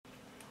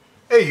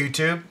Hey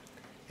YouTube,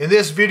 in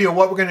this video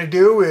what we're going to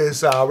do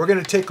is we're going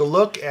to take a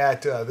look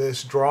at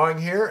this drawing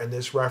here and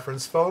this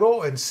reference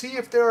photo and see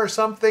if there are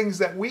some things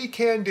that we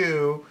can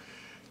do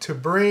to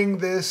bring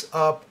this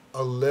up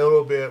a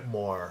little bit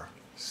more.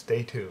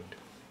 Stay tuned.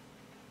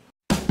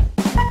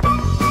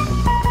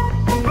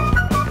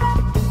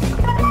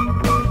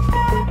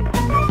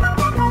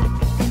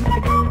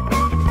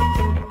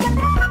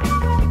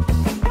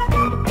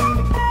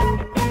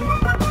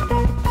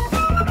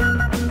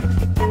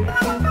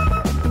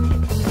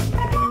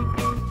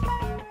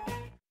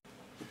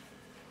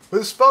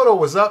 This photo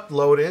was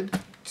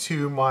uploaded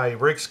to my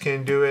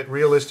RixCanDoIt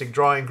Realistic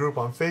Drawing Group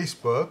on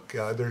Facebook.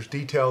 There's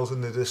details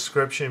in the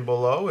description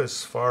below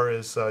as far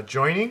as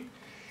joining.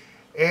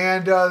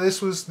 And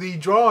this was the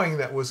drawing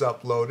that was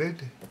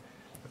uploaded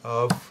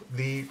of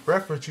the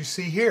reference you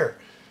see here.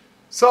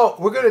 So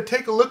we're going to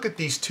take a look at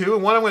these two,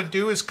 and what I'm going to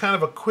do is kind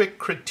of a quick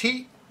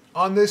critique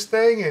on this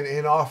thing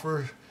and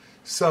offer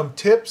some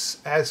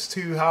tips as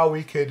to how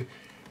we could,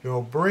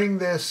 bring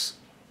this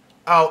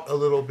out a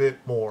little bit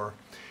more.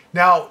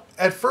 Now,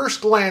 at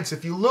first glance,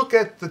 if you look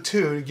at the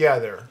two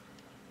together,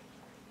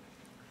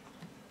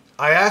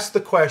 I asked the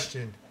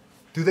question,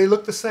 do they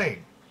look the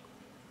same?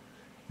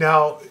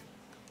 Now,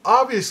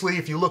 obviously,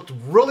 if you looked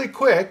really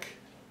quick,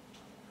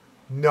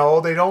 no,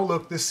 they don't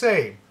look the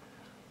same.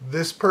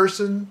 This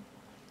person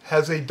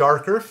has a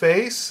darker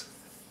face.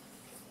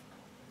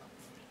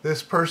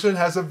 This person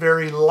has a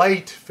very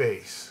light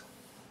face.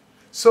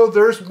 So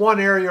there's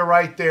one area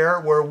right there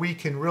where we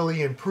can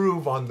really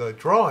improve on the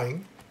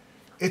drawing.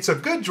 It's a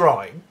good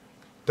drawing.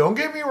 Don't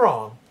get me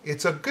wrong.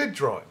 It's a good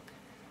drawing.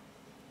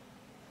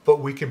 But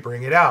we can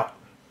bring it out.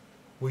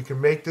 We can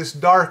make this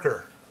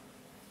darker.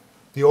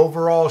 The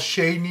overall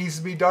shade needs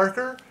to be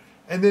darker.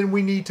 And then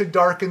we need to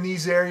darken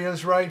these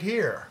areas right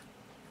here.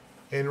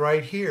 And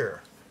right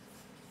here.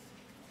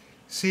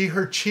 See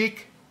her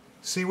cheek?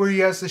 See where he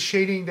has the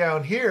shading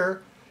down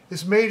here?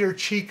 It's made her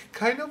cheek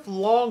kind of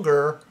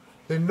longer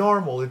than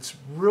normal. It's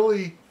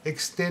really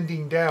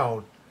extending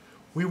down.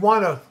 We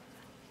want to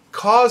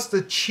cause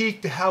the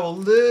cheek to have a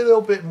little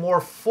bit more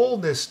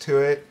fullness to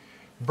it,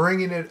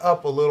 bringing it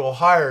up a little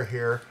higher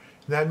here.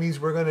 And that means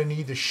we're going to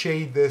need to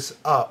shade this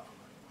up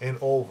and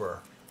over.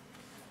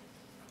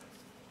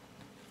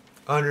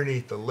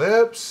 Underneath the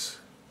lips,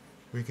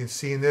 we can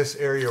see in this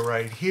area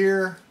right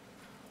here,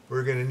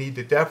 we're going to need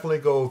to definitely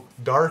go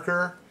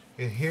darker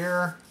in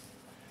here.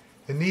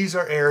 And these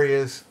are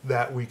areas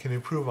that we can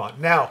improve on.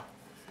 Now,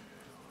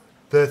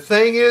 the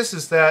thing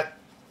is that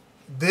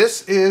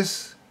this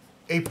is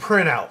a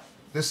printout.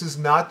 This is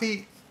not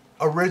the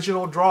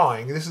original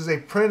drawing. This is a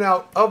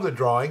printout of the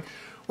drawing,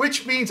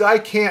 which means I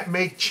can't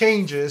make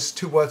changes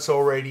to what's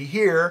already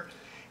here.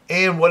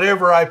 And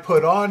whatever I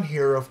put on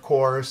here, of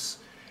course,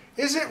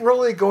 isn't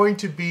really going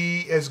to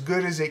be as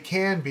good as it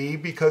can be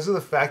because of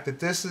the fact that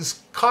this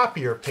is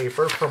copier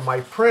paper from my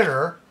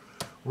printer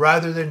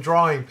rather than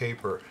drawing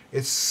paper.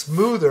 It's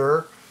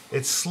smoother,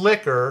 it's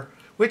slicker,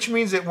 which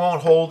means it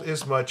won't hold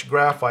as much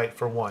graphite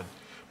for one.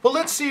 But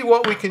let's see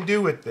what we can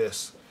do with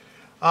this.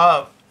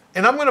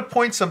 And I'm going to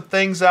point some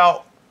things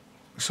out,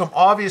 some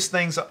obvious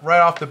things right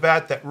off the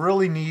bat that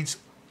really needs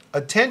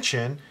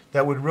attention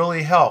that would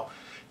really help.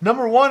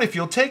 Number one, if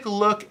you'll take a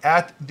look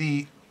at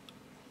the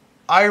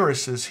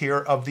irises here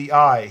of the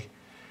eye.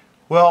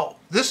 Well,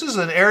 this is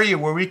an area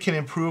where we can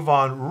improve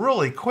on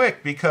really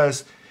quick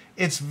because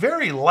it's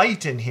very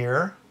light in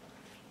here,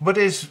 but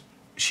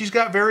she's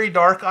got very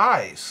dark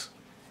eyes.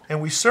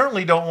 And we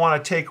certainly don't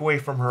want to take away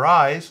from her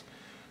eyes.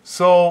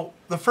 So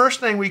the first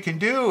thing we can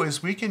do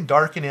is we can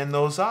darken in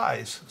those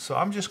eyes. So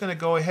I'm just going to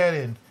go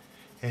ahead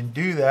and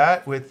do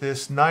that with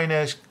this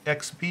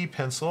 9XB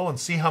pencil and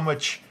see how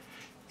much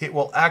it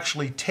will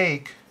actually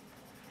take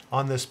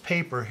on this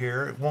paper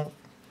here.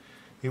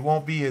 It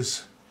won't be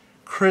as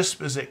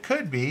crisp as it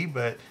could be,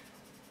 but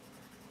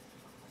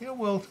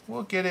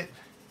we'll get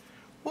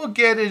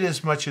it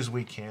as much as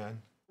we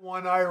can.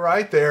 One eye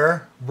right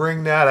there,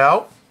 bring that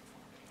out.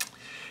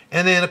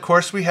 And then, of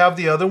course, we have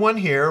the other one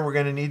here. We're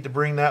going to need to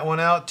bring that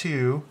one out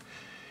too.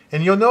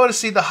 And you'll notice,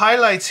 see, the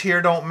highlights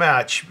here don't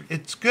match.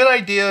 It's a good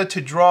idea to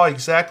draw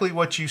exactly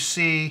what you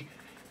see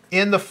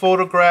in the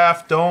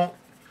photograph.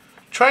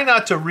 Try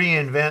not to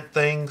reinvent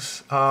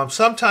things.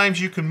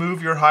 Sometimes you can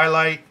move your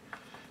highlight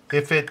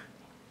if it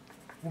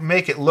will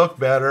make it look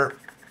better.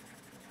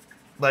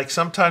 Like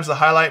sometimes the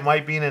highlight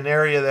might be in an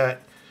area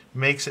that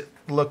makes it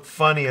look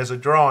funny as a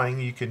drawing.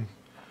 You can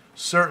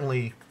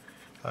certainly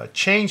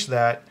change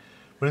that.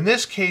 But in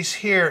this case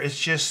here, it's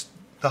just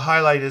the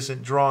highlight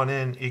isn't drawn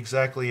in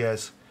exactly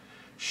as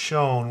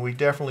shown. We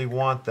definitely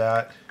want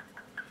that.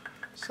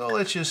 So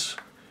let's just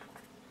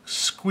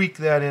squeak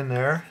that in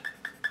there.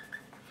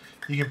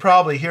 You can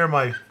probably hear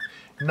my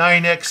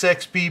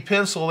 9XB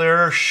pencil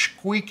there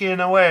squeaking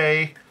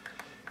away.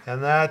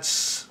 And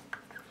that's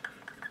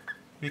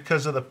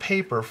because of the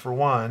paper for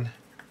one.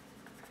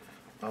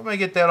 I'm going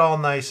to get that all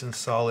nice and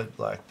solid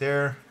black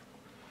there.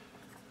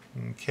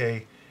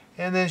 Okay.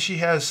 And then she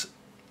has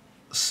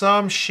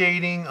some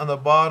shading on the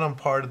bottom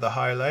part of the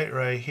highlight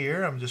right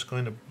here. I'm just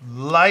going to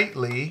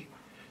lightly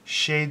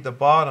shade the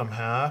bottom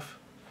half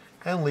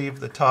and leave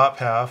the top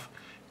half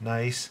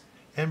nice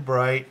and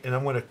bright. And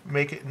I'm going to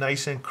make it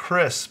nice and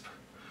crisp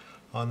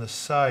on the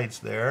sides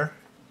there.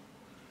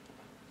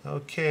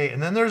 Okay,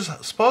 and then there's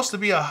supposed to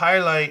be a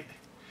highlight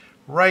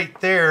right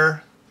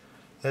there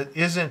that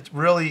isn't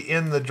really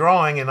in the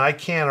drawing, and I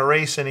can't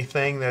erase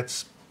anything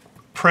that's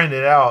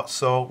printed out,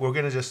 so we're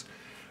gonna just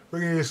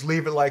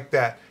leave it like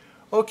that.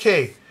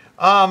 Okay,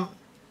 now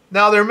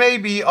there may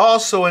be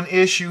also an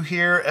issue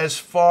here as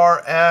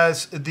far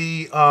as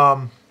the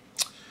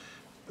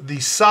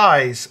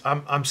size.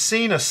 I'm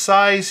seeing a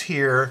size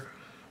here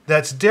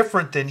that's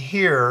different than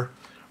here.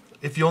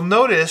 If you'll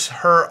notice,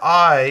 her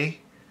eye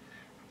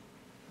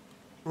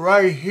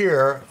right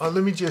here, let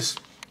me just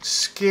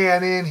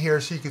scan in here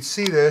so you can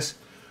see this.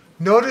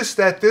 Notice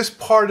that this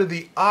part of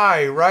the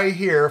eye right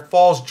here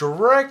falls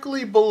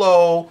directly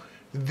below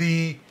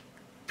the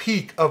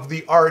peak of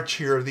the arch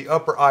here, the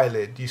upper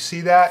eyelid. Do you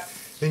see that?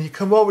 Then you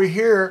come over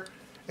here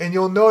and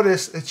you'll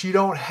notice that you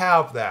don't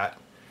have that.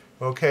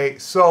 Okay,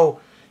 so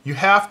you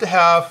have to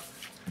have,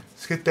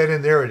 let's get that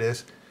in, there it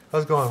is. I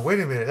was going, wait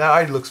a minute, that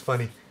eye looks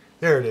funny.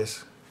 There it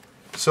is.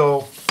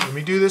 So let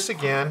me do this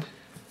again.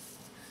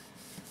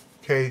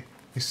 Okay,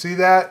 you see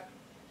that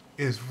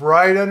is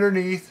right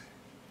underneath,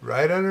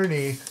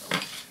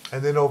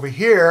 and then over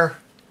here,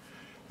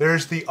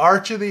 there's the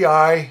arch of the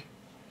eye,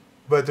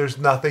 but there's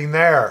nothing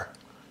there.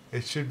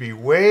 It should be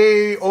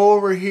way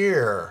over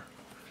here.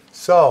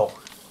 So,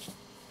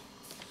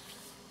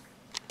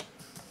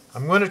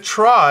 I'm going to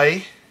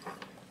try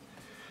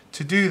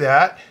to do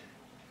that,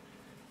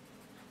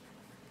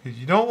 because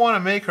you don't want to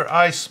make her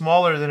eye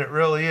smaller than it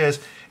really is.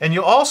 And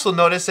you'll also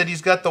notice that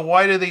he's got the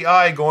white of the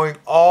eye going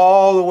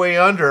all the way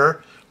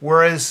under,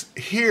 whereas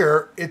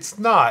here it's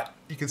not.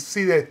 You can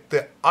see that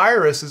the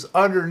iris is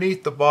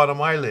underneath the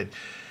bottom eyelid.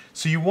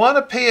 So you want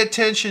to pay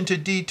attention to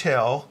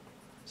detail.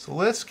 So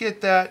let's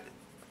get that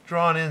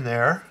drawn in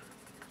there.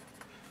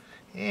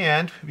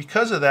 And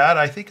because of that,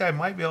 I think I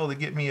might be able to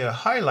get me a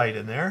highlight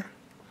in there.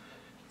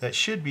 That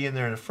should be in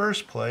there in the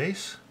first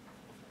place.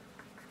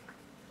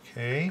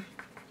 Okay.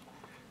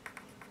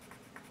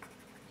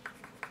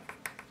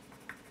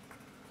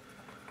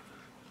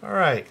 All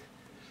right.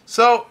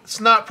 So it's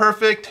not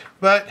perfect,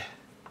 but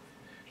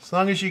as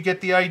long as you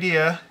get the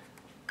idea.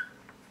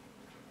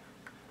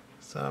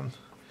 So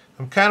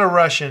I'm kind of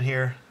rushing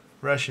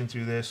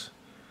through this.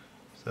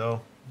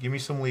 So give me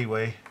some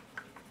leeway.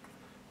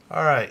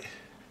 All right.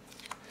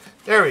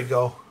 There we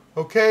go.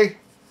 Okay.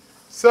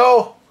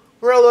 So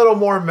we're a little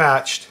more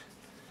matched.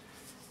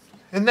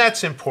 And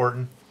that's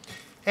important.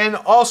 And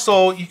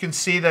also you can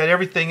see that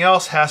everything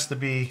else has to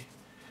be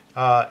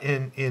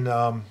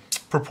in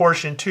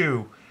proportion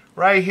too.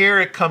 Right here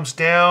it comes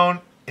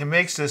down and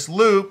makes this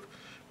loop,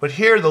 but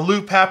here the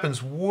loop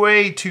happens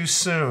way too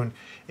soon.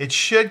 It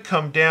should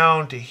come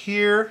down to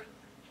here,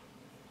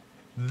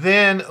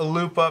 then a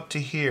loop up to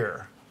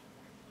here.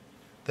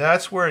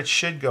 That's where it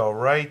should go,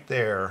 right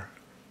there.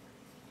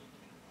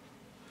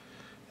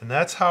 And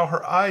that's how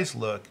her eyes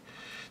look.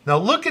 Now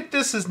look at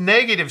this as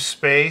negative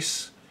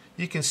space.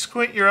 You can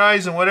squint your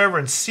eyes and whatever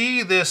and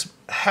see this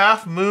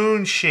half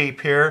moon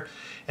shape here.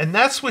 And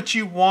that's what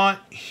you want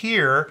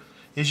here,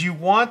 is you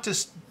want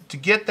to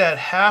get that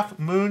half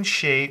moon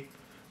shape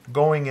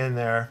going in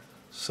there.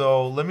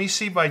 So let me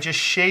see, by just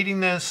shading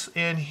this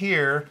in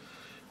here,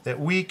 that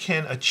we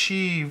can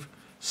achieve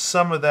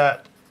some of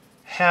that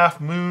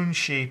half moon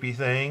shapey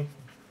thing.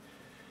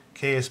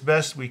 Okay, as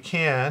best we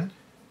can.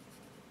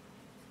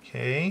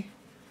 Okay,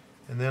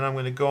 and then I'm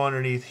going to go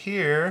underneath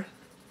here,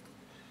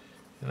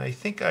 and I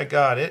think I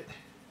got it.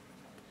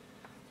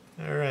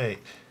 All right.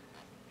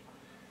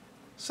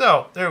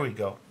 So there we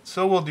go.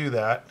 So we'll do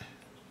that.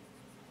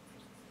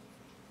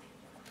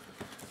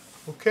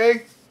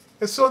 Okay,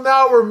 and so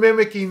now we're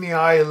mimicking the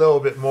eye a little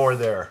bit more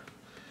there.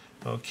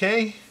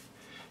 Okay,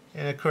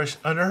 and of course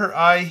under her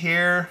eye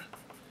here,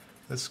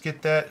 let's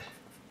get that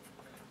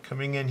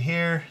coming in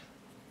here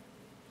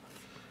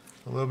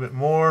a little bit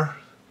more.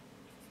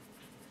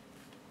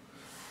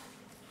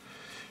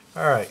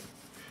 All right,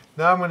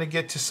 now I'm going to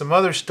get to some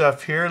other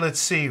stuff here. Let's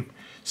see,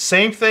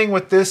 same thing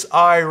with this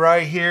eye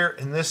right here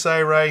and this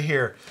eye right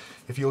here.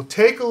 If you'll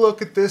take a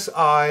look at this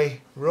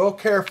eye real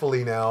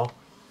carefully now,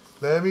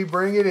 let me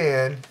bring it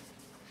in.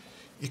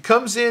 It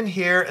comes in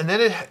here, and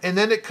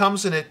then it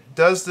comes and it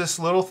does this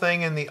little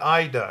thing in the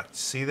eye duct.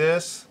 See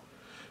this?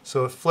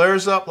 So it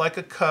flares up like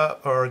a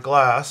cup or a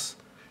glass,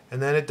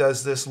 and then it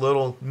does this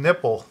little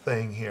nipple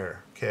thing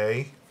here.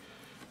 Okay,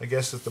 I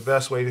guess that's the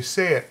best way to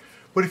say it.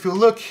 But if you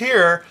look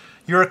here,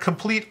 you're a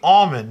complete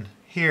almond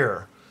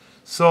here.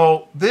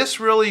 So this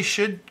really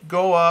should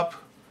go up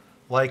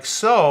like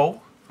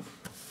so.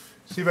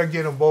 See if I can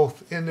get them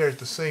both in there at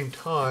the same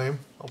time.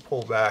 I'll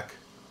pull back.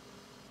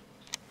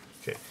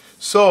 Okay,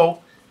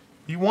 so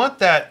you want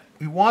that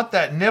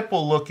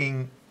nipple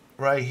looking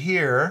right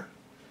here,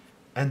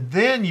 and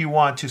then you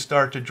want to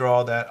start to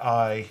draw that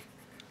eye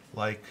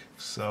like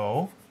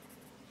so.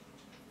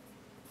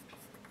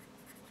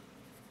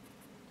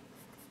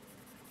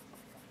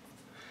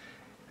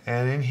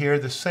 And in here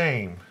the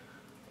same.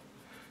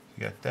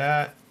 You got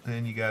that, and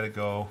then you got to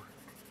go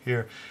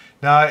here.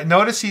 Now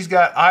notice he's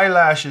got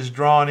eyelashes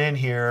drawn in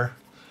here,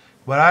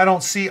 but I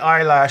don't see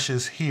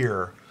eyelashes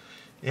here.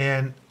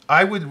 And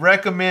I would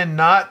recommend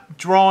not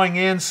drawing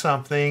in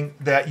something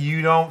that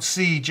you don't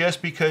see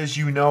just because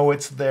you know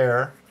it's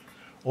there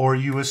or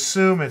you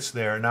assume it's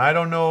there. Now I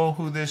don't know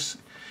who this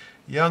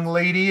young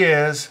lady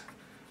is.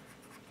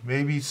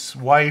 Maybe it's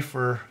wife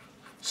or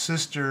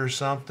sister or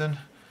something.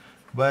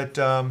 But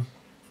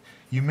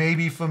you may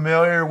be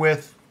familiar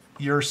with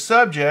your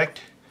subject,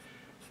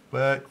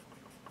 but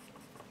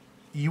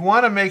you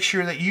want to make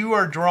sure that you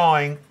are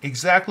drawing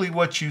exactly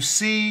what you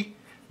see,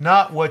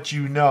 not what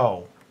you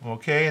know.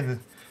 Okay, and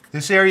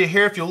this area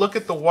here, if you look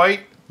at the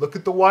white of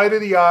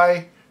the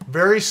eye,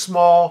 very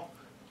small,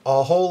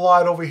 a whole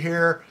lot over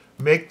here,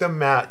 make them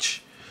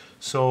match.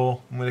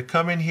 So I'm going to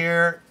come in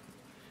here,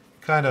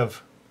 kind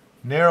of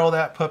narrow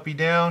that puppy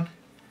down.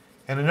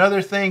 And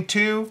another thing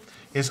too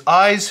is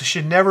eyes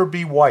should never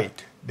be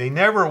white. They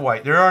never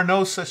white. There are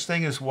no such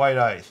thing as white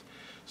eyes.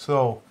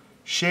 So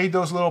shade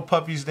those little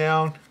puppies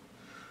down.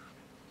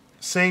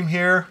 Same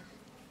here.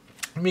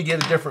 Let me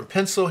get a different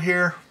pencil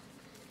here.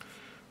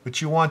 But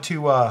you want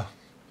to,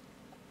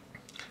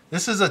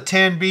 this is a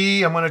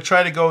 10B. I'm going to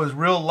try to go as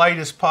real light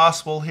as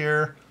possible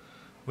here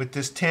with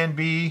this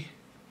 10B.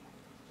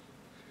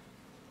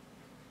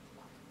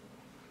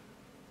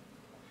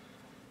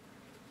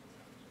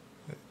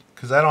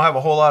 Because I don't have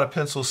a whole lot of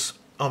pencils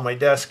on my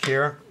desk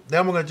here.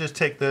 Then we're going to just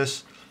take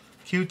this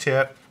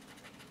Q-tip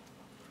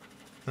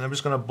and I'm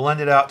just going to blend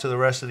it out to the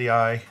rest of the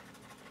eye.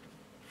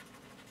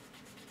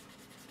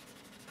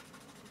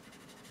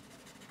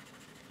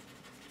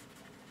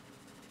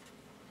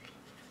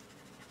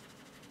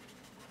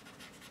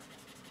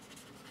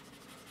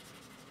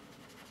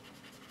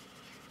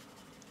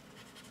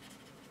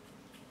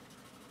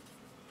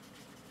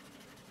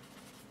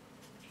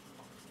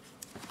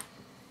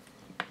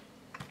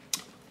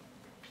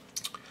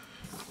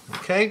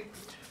 Okay,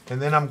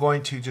 and then I'm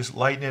going to just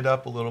lighten it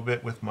up a little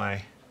bit with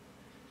my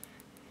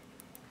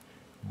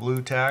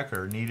blue tack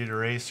or kneaded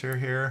eraser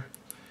here.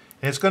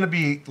 And it's going to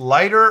be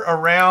lighter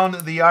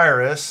around the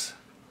iris,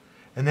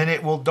 and then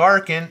it will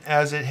darken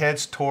as it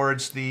heads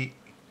towards the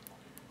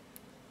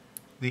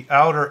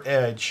outer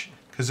edge,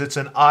 because it's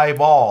an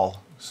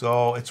eyeball,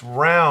 so it's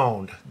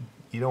round.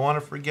 You don't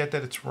want to forget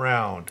that it's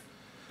round.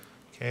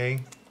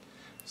 Okay,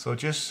 so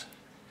just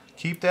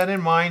keep that in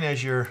mind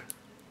as you're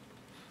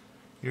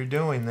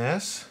doing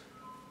this.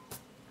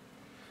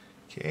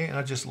 Okay, and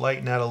I'll just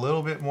lighten that a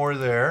little bit more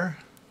there.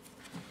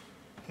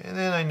 And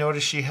then I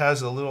notice she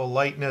has a little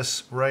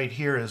lightness right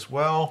here as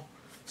well.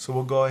 So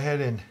we'll go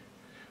ahead and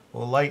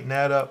we'll lighten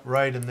that up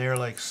right in there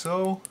like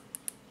so.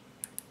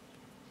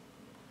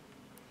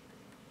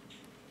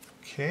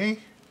 Okay.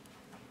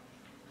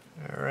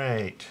 All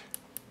right.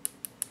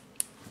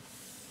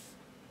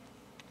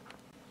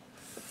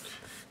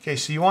 Okay,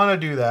 so you want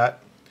to do that.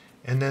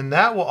 And then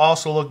that will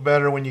also look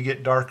better when you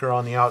get darker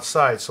on the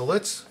outside. So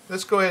let's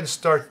go ahead and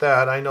start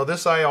that. I know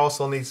this eye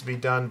also needs to be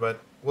done,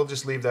 but we'll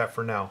just leave that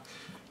for now.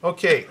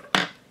 Okay,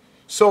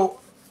 so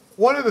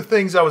one of the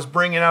things I was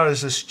bringing out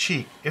is this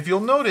cheek. If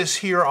you'll notice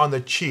here on the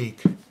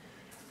cheek,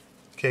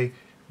 okay,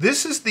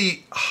 this is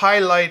the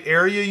highlight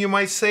area, you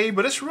might say,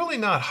 but it's really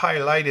not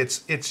highlight.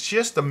 It's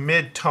just a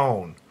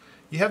mid-tone.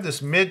 You have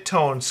this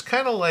mid-tone. It's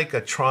kind of like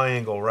a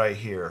triangle right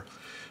here.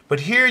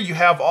 But here you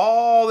have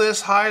all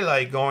this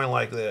highlight going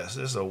like this.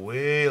 This is a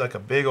way like a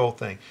big old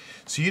thing.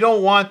 So you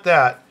don't want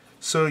that.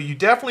 So you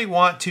definitely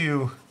want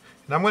to,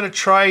 and I'm going to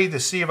try to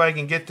see if I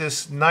can get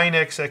this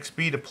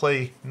 9xxb to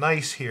play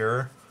nice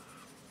here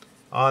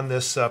on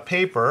this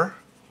paper.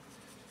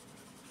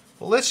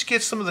 Well, let's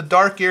get some of the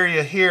dark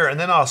area here, and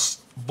then I'll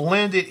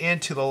blend it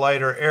into the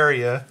lighter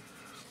area.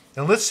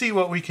 And let's see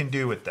what we can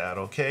do with that,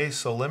 okay?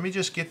 So let me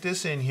just get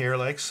this in here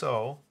like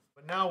so.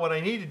 But now what I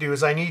need to do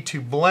is I need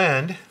to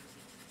blend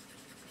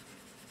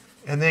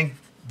and then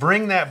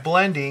bring that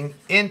blending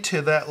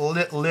into that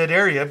lit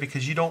area,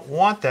 because you don't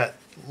want that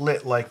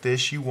lit like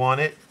this. You want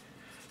it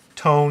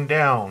toned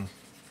down.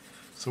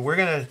 So we're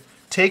going to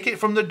take it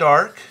from the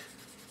dark.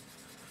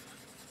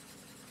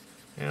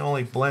 It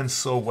only blends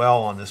so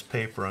well on this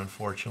paper,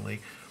 unfortunately.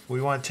 We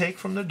want to take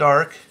from the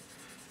dark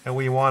and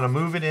we want to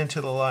move it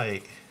into the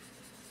light.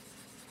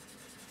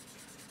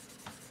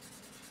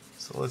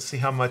 So let's see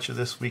how much of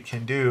this we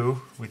can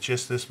do with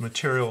just this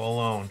material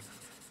alone.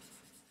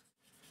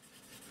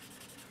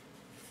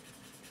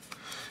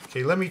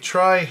 Okay, let me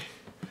try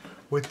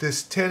with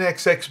this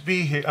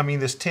 10xxb here, I mean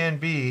this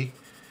 10B.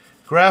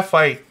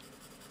 Graphite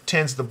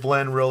tends to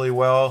blend really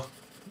well,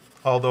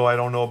 although I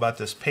don't know about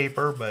this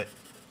paper, but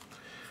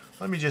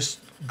let me just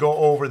go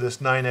over this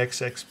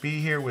 9xxb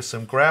here with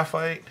some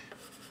graphite.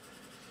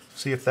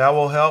 See if that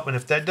will help, and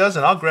if that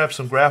doesn't, I'll grab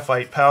some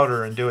graphite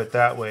powder and do it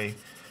that way.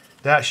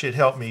 That should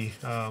help me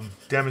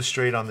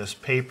demonstrate on this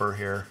paper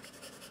here.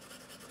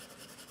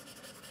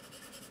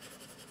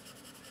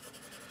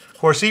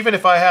 Of course, even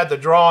if I had the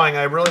drawing,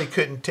 I really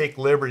couldn't take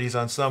liberties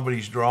on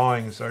somebody's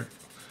drawing and start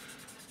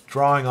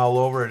drawing all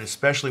over it,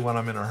 especially when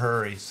I'm in a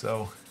hurry.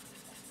 So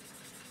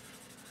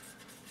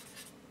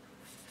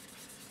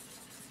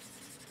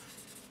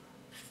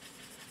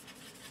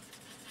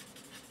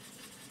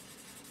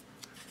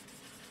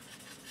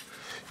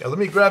Yeah, let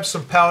me grab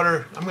some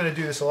powder. I'm going to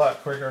do this a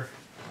lot quicker.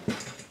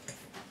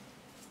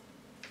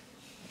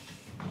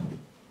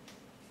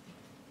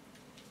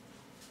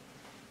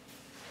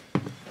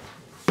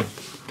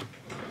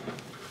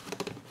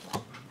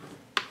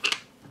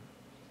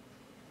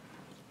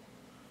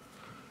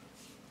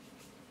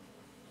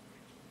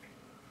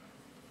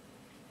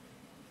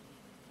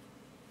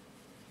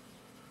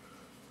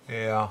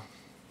 Yeah.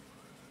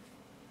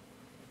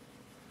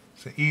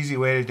 It's an easy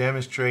way to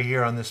demonstrate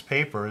here on this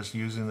paper is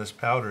using this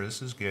powder.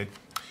 This is good.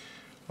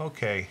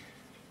 Okay.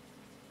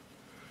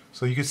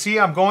 So you can see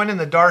I'm going in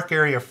the dark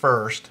area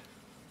first,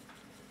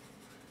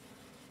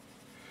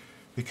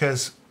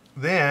 because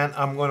then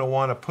I'm going to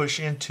want to push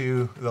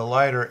into the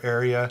lighter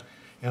area,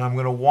 and I'm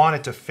going to want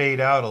it to fade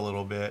out a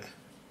little bit.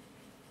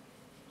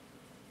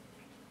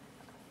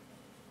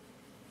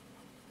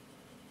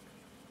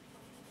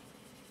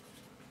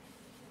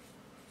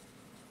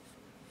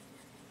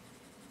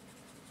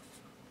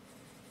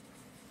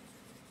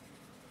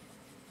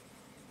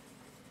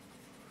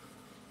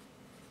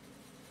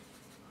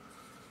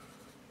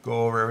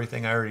 Go over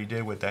everything I already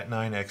did with that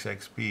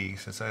 9XXB,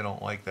 since I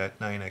don't like that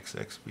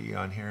 9XXB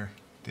on here.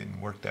 Didn't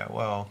work that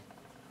well.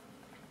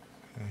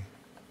 Okay.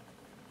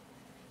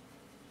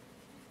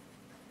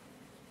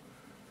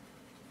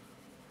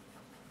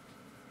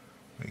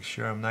 Make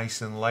sure I'm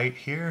nice and light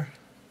here.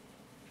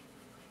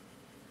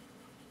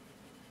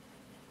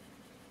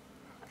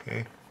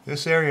 Okay,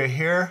 this area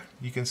here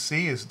you can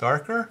see is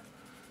darker,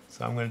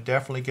 so I'm going to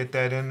definitely get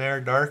that in there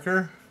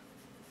darker.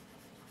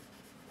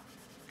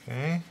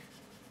 Okay.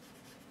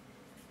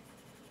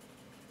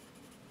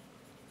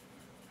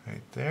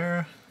 Right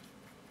there.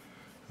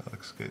 That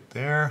looks good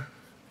there.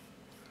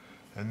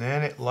 And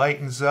then it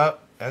lightens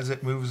up as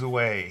it moves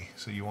away.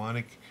 So you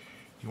want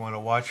to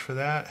watch for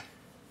that.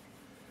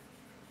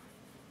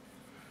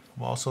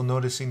 I'm also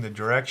noticing the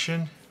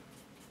direction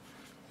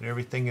that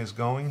everything is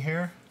going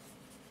here.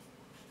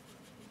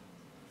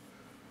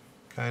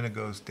 Kind of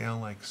goes down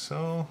like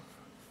so.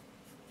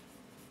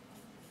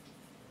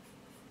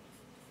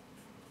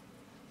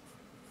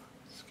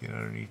 Let's get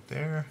underneath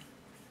there.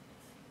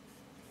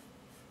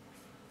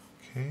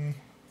 Okay,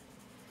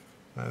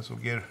 might as well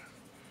get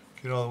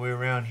all the way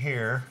around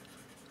here.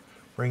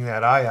 Bring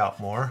that eye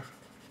out more.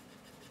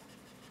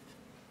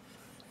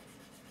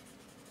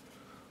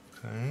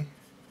 Okay.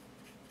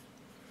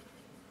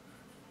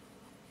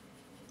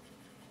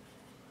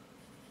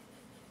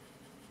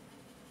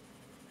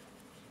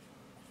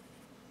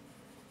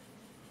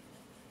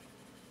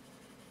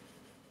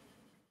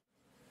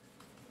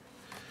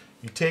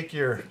 You take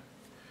your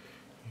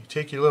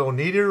little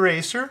kneaded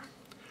eraser.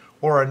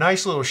 Or a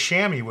nice little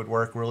chamois would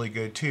work really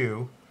good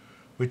too.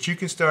 But you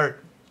can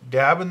start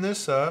dabbing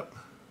this up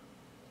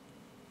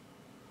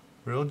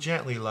real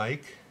gently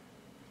like.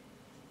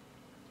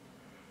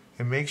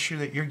 And make sure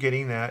that you're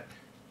getting that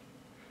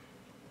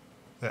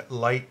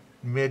light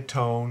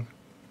mid-tone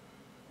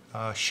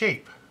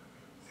shape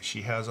that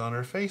she has on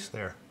her face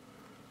there.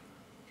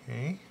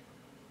 Okay.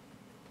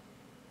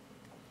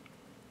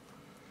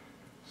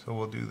 So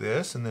we'll do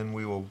this, and then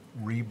we will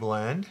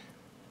reblend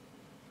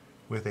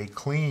with a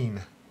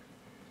clean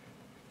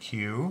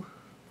cue.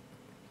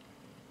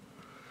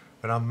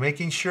 But I'm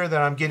making sure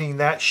that I'm getting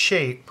that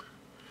shape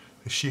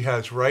that she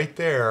has right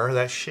there,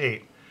 that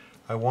shape.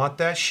 I want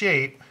that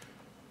shape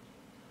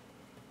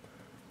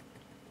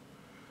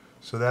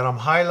so that I'm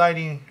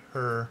highlighting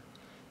her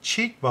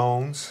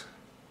cheekbones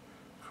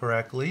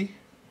correctly.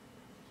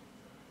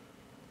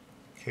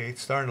 Okay,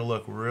 it's starting to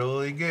look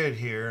really good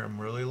here. I'm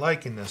really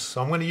liking this.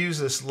 So I'm going to use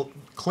this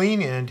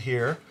clean end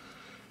here,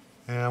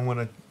 and I'm going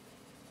to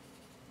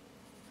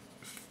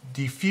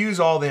diffuse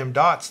all them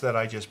dots that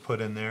I just put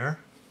in there.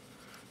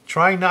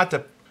 Trying not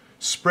to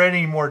spread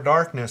any more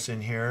darkness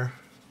in here,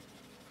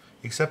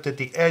 except at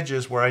the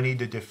edges where I need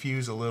to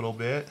diffuse a little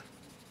bit.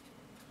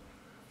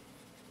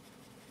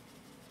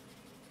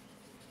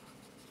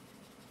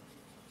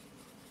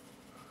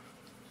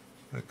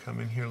 I'm going to come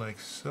in here like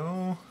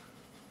so.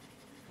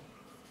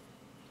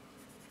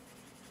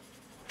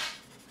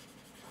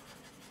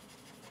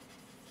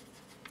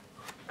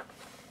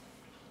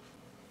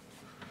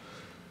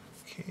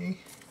 Okay.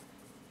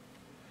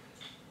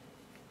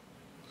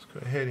 Let's go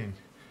ahead and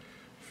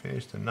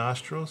finish the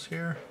nostrils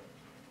here.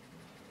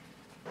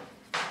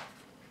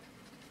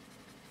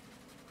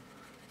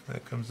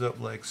 That comes up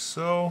like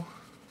so.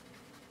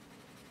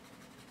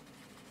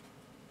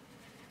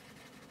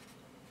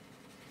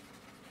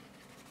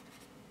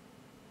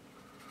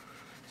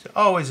 So it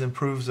always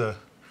improves a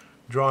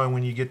drawing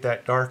when you get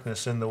that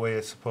darkness in the way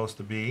it's supposed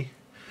to be.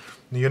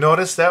 You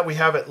notice that we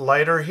have it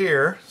lighter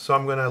here, so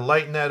I'm going to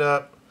lighten that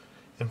up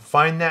and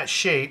find that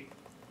shape,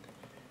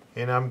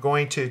 and I'm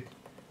going to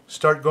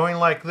start going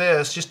like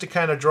this just to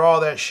kind of draw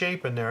that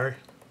shape in there.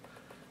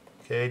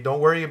 Okay, don't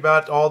worry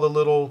about all the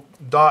little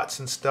dots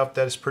and stuff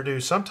that is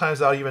produced.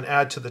 Sometimes I'll even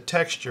add to the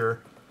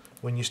texture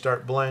when you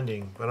start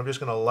blending, but I'm just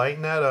going to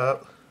lighten that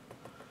up.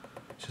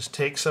 Just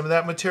take some of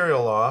that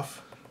material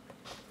off.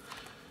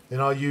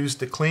 Then I'll use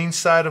the clean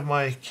side of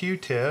my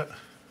Q-tip,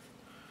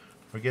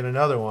 or get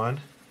another one.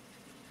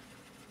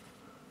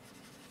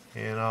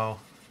 and I'll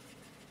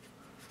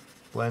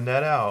blend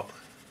that out.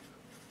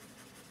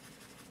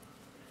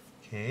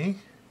 Okay,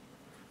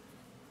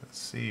 let's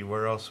see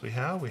where else we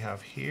have. We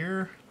have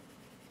here.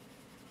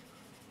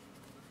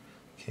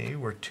 Okay,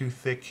 we're too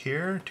thick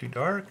here, too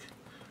dark.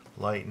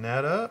 Lighten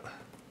that up.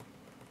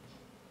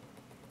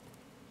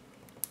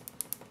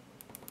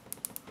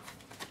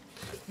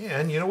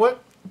 And you know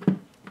what?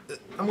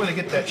 I'm going to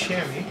get that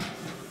chamois.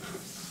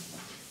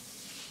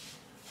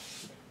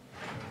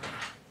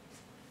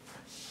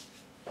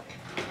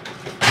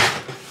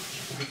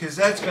 Because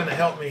that's going to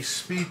help me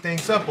speed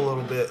things up a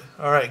little bit.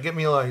 All right, get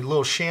me a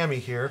little chamois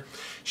here.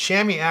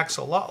 Chamois acts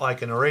a lot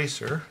like an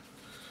eraser.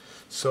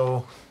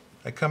 So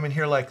I come in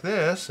here like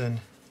this,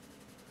 and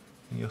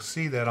you'll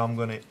see that I'm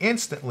going to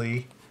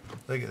instantly,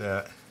 look at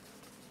that.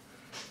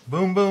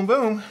 Boom, boom,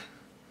 boom.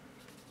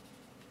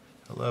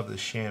 I love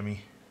this chamois.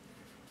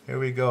 There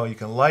we go. You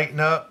can lighten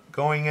up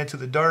going into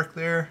the dark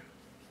there.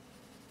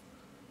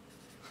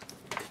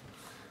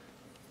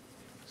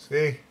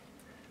 See?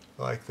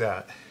 Like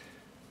that.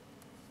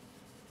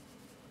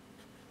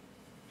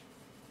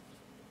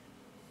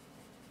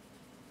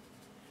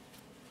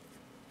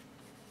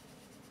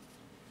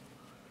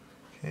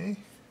 Okay.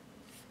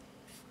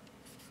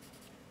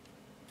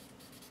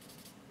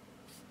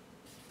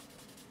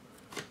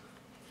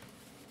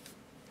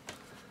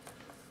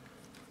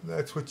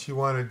 That's what you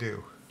want to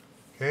do.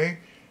 Okay?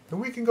 And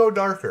we can go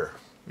darker.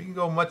 We can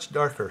go much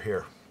darker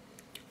here.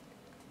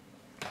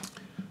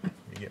 Let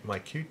me get my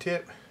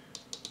Q-tip.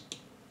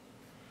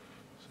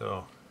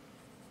 So,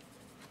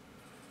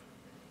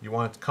 you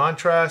want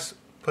contrast?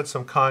 Put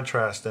some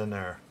contrast in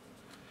there.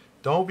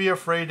 Don't be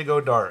afraid to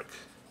go dark,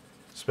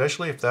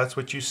 especially if that's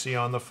what you see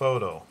on the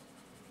photo.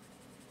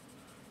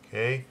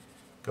 Okay?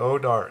 Go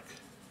dark.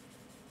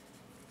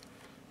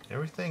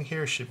 Everything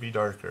here should be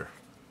darker.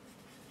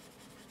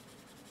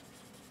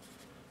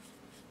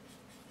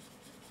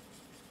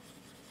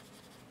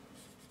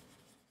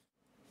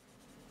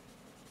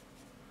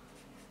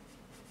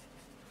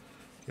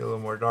 Get a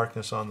little more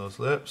darkness on those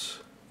lips.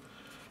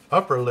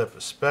 Upper lip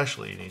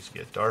especially needs to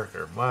get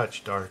darker,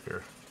 much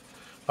darker.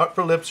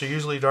 Upper lips are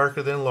usually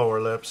darker than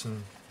lower lips,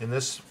 and in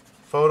this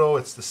photo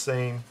it's the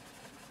same.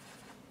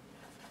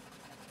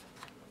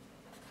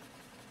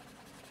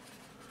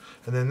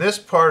 And then this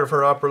part of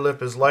her upper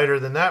lip is lighter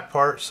than that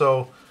part,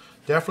 so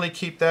definitely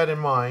keep that in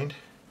mind.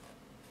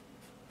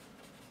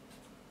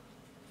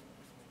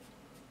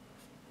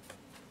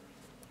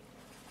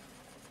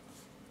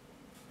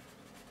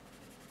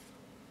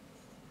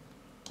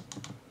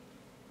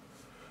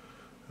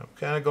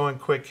 I'm kind of going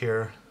quick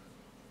here,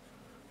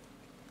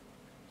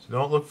 so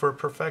don't look for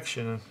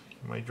perfection in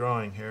my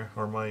drawing here,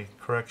 or my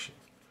correction.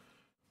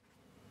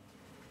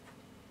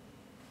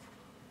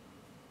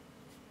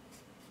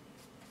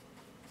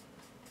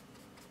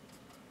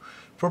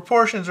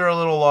 Proportions are a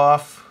little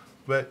off,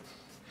 but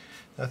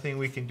nothing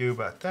we can do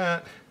about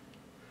that.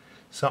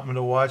 Something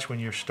to watch when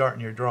you're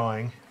starting your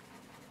drawing.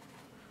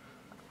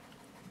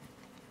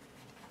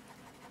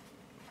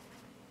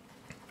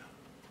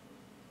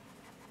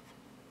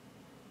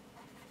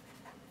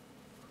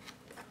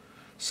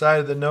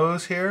 Side of the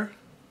nose here,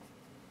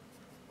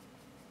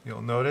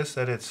 you'll notice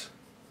that it's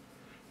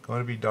going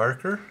to be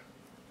darker.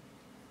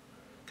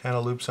 Kind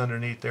of loops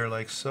underneath there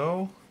like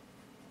so.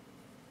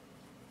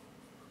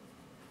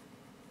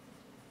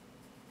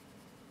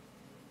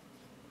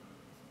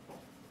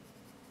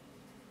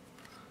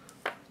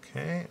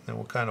 Okay, then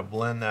we'll kind of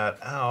blend that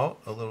out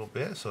a little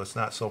bit so it's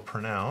not so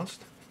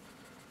pronounced.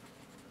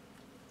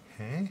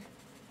 Okay.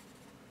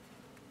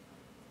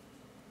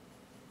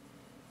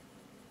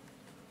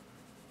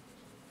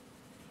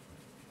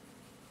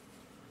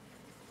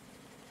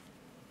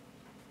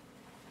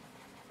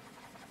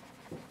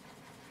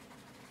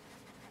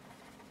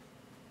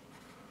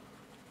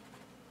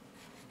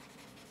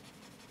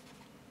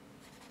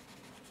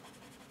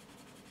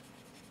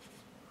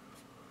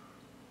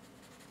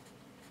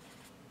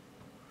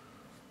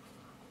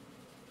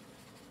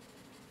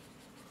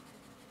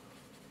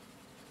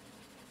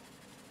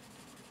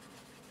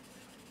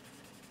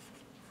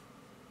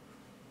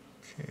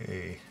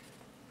 Okay.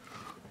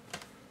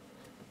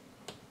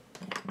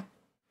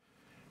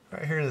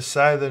 Right here in the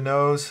side of the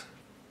nose,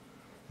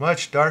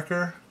 much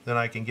darker than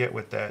I can get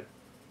with that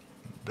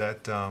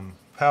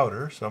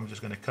powder. So I'm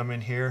just going to come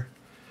in here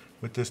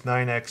with this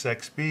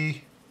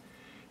 9XXB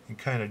and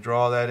kind of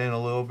draw that in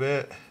a little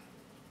bit.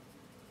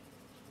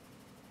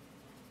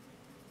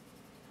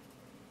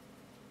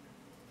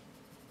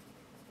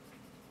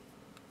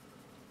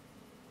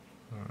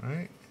 All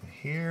right, and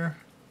here.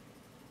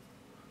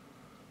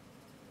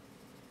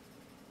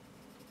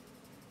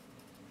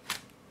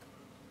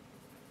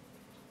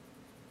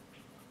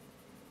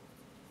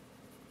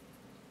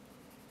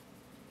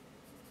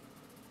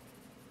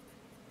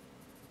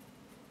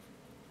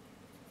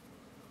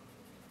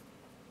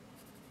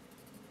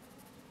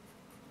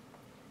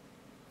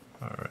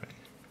 All right.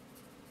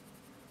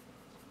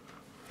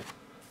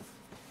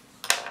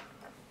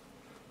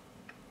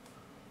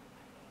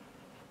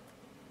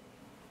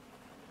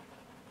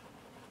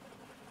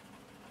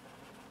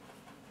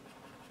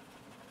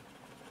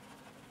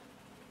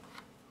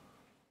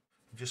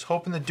 just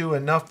hoping to do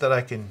enough that I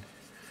can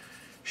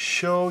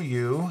show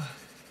you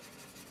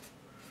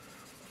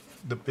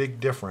the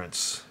big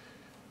difference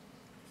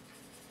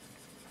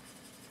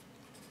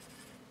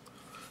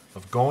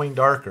of going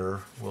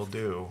darker will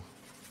do.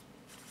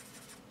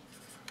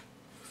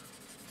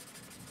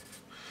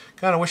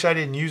 Kind of wish I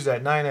didn't use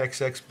that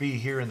 9xxb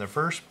here in the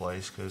first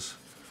place, because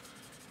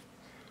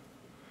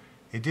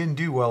it didn't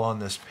do well on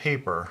this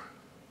paper.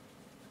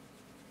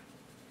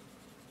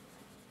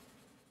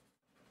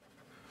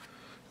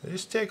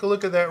 Just take a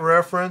look at that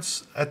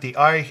reference at the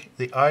eye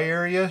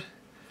area,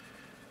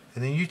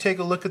 and then you take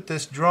a look at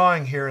this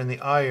drawing here in the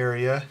eye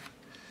area,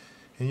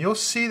 and you'll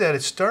see that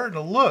it's starting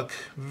to look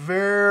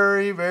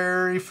very,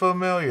 very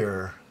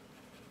familiar.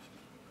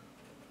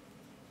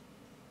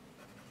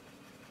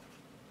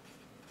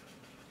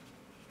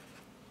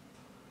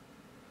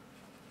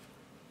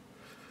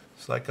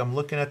 It's like I'm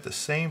looking at the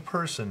same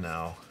person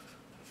now.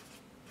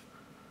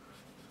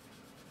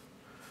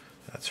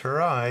 That's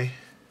her eye.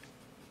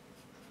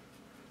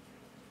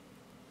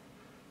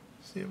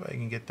 See if I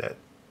can get that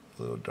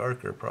a little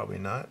darker. Probably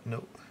not.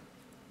 Nope.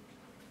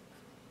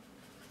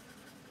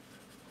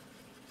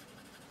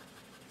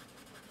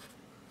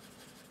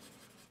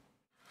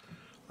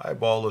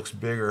 Eyeball looks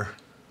bigger.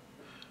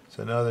 It's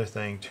another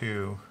thing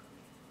too.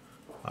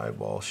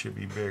 Eyeball should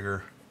be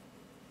bigger.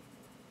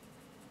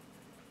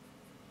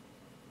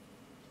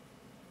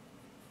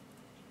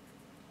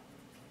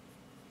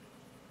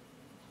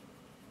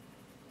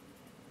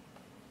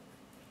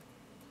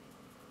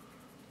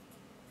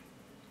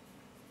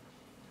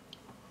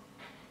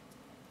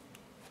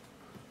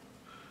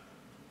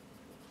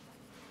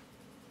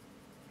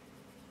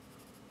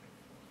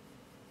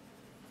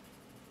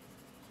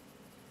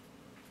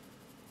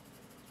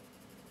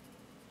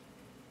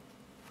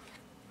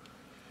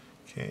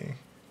 Okay,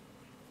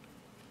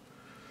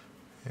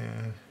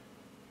 and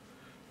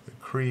the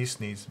crease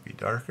needs to be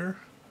darker.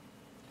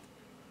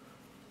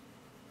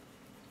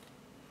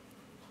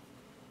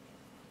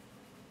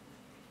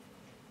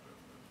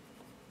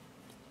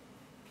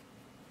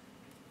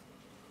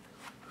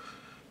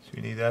 So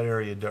you need that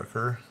area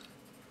darker.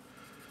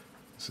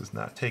 This is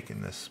not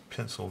taking this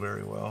pencil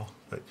very well,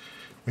 but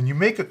when you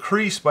make a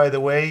crease, by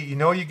the way, you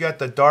know you got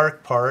the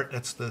dark part,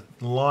 that's the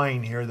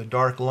line here, the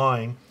dark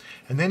line,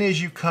 and then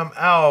as you come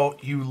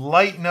out, you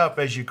lighten up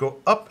as you go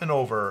up and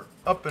over,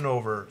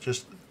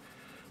 just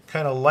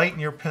kind of lighten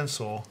your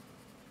pencil.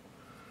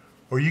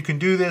 Or you can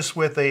do this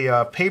with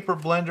a paper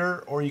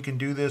blender, or you can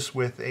do this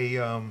with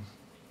a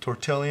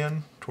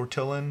tortillon,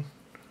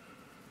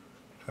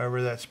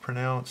 however that's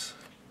pronounced.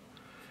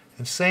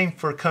 And same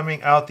for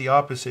coming out the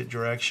opposite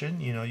direction.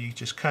 You know, you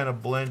just kind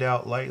of blend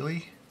out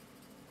lightly.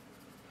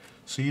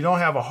 So you don't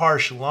have a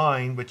harsh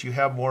line, but you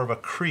have more of a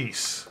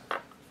crease.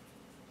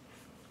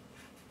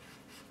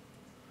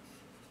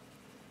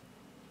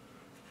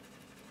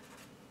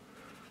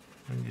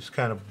 And just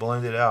kind of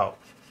blend it out.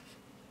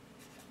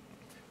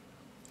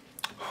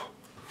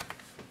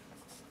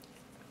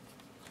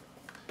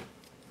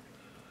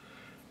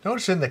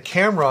 Notice in the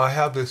camera I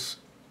have this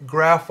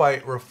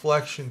graphite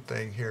reflection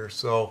thing here,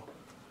 so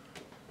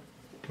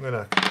I'm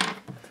going to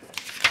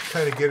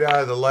kind of get out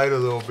of the light a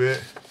little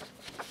bit.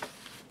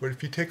 But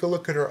if you take a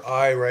look at her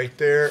eye right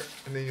there,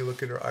 and then you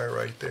look at her eye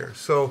right there,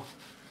 so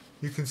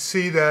you can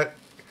see that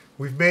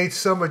we've made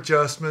some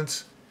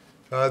adjustments.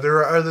 There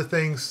are other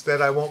things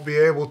that I won't be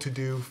able to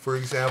do. For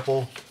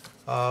example,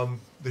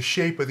 the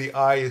shape of the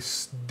eye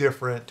is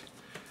different.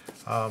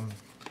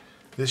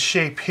 This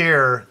shape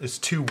here is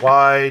too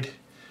wide.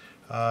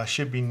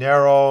 Should be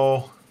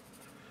narrow.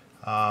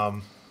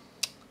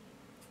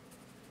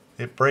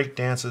 It break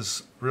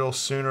dances real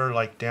sooner,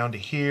 like down to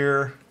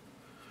here,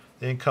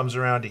 then comes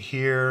around to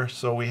here.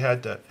 So we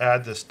had to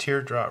add this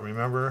teardrop,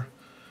 remember?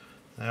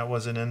 That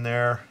wasn't in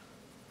there.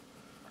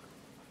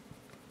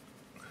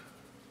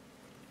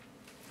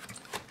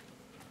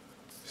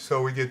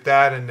 So we get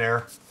that in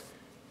there.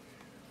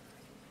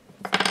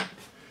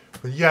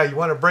 But yeah, you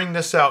want to bring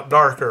this out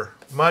darker,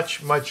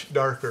 much, much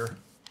darker.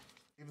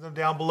 Leave them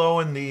down below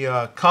in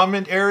the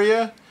comment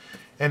area.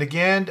 And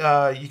again,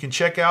 you can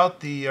check out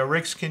the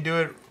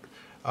RixCanDoIt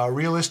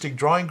Realistic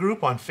Drawing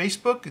Group on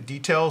Facebook. The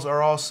details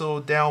are also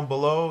down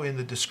below in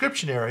the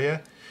description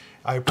area.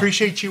 I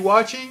appreciate you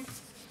watching,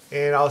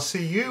 and I'll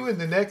see you in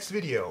the next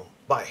video.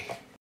 Bye.